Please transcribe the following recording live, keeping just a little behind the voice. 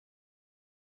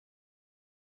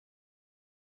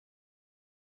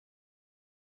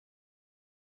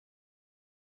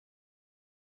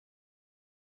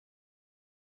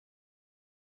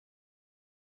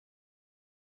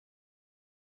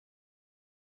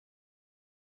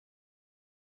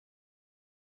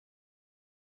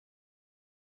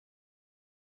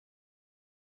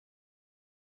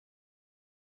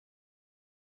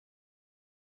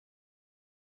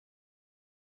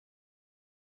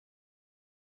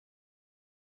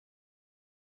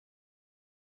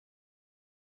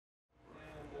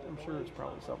sure it's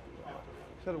probably something.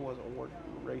 Said it wasn't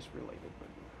race related, but.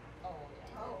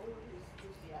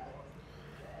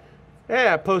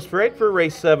 Yeah, post parade for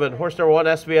race 7. Horse number 1,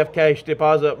 SBF Cash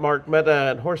Deposit, Mark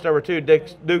Meta. And horse number 2,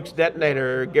 Duke's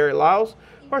Detonator, Gary Lyles.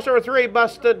 Horse number 3,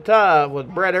 Busted Tough with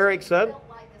Brett Erickson.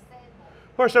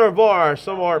 Horse number 4,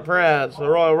 Somewhat Prince, the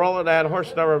Royal Roland. And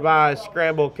horse number 5,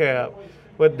 Scramble Cap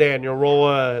with Daniel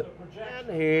Rowland. And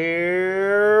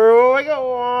here we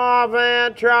go off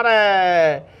and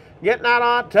trotted. Getting out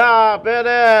on top, it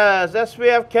is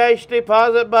SBF Cash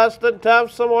Deposit, Busted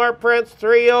Tough, Somewhat Prince,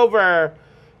 3 over.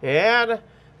 And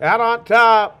out on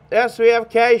top,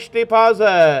 SBF Cash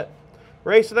Deposit.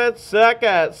 Racing in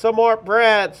second, some more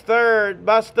Prince. Third,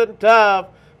 Bustin' Tough.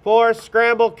 Fourth,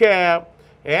 Scramble Camp.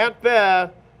 And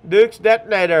fifth, Duke's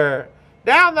Detonator.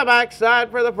 Down the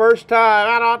backside for the first time.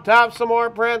 Out on top, some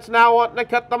more Prince. Now wanting to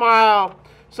cut the mile.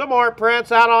 Some more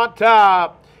Prince out on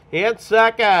top. In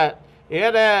second,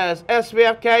 it is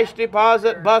SBF Cash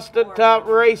Deposit, Bustin' Tough.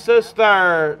 Races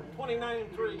third.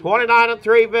 29 and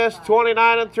 3, Vis,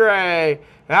 29 and 3.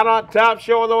 Out on top,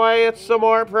 showing the way, it's some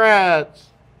more Prince.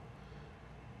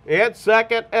 In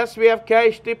second, SBF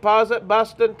Cash Deposit,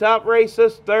 Bustin' Tough.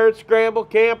 Races third. Scramble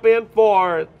Camp in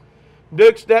fourth.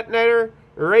 Duke's Detonator,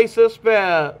 races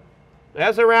fifth.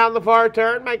 As around the far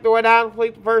turn, make their way down,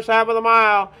 complete the first half of the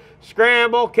mile.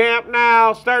 Scramble Camp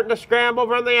now, starting to scramble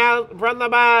from the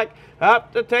back,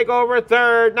 up to take over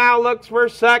third. Now looks for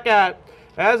second.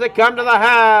 As they come to the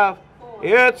half,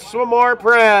 it's some more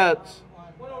Prince.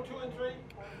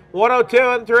 102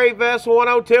 and 3, Vis,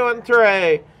 102 and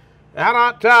 3. Out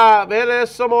on top, it is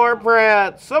some more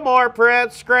Prince. Some more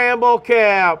Prince, Scramble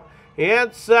Camp.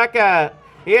 In second,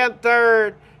 in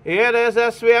third, it is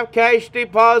SBF Cash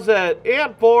Deposit.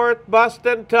 In fourth,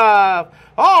 Bustin' Tough.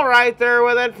 All right there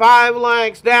within 5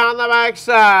 lengths down the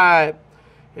backside.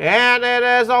 And it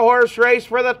is a horse race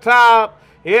for the top.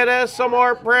 It is some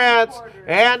more Prince.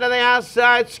 And to the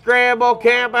outside, Scramble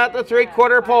Camp at the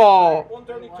 3/4 pole.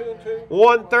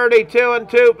 132 and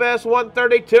 2, Vis,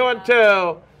 132 and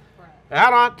 2.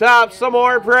 Out on top, some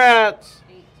more Prince.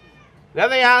 To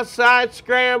the outside,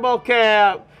 Scramble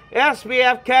Camp.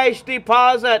 SBF Cash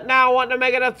Deposit now wanting to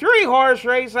make it a 3-horse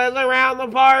race as around the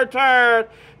far turn.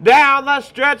 Down the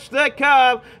stretch they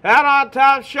come. Out on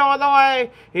top, showing the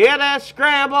way, it is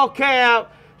Scramble Camp.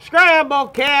 Scramble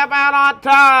Camp out on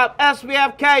top.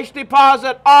 SBF Cash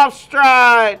Deposit off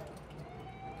stride.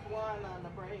 One on the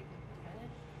break.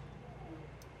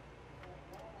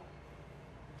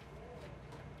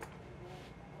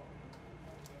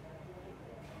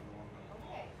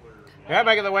 And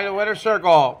making the way to the winner's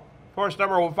circle. Horse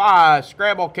number 5,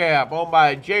 Scramble Camp, owned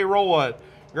by J. Rowland,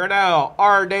 Grinnell,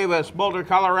 R. Davis, Boulder,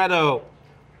 Colorado,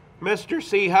 Mr.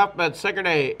 C. Huffman,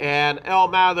 Sigourney, and L.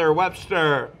 Mather,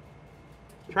 Webster.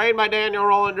 Trained by Daniel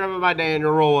Rowland, driven by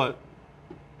Daniel Rowland.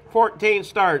 14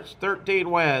 starts,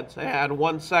 13 wins, and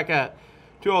 1 second.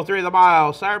 203 the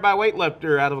mile, sired by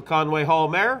weightlifter out of a Conway Hall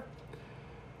mare.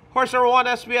 Horse number 1,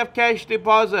 SBF Cash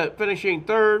Deposit, finishing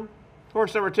third.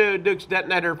 Horse number 2, Duke's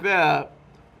Detonator, fifth.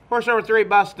 Horse number 3,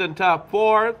 Bustin' Tough,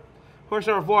 fourth. Horse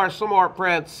number 4, Somewhat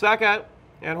Prince, second.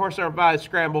 And horse number 5,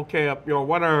 Scramble Camp, your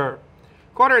winner.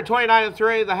 Quarter in 29 and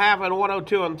 3, the half in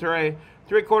 102 and 3,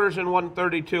 3/4 in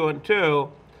 132 and 2.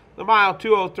 The mile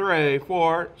 203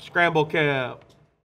 for Scramble Camp.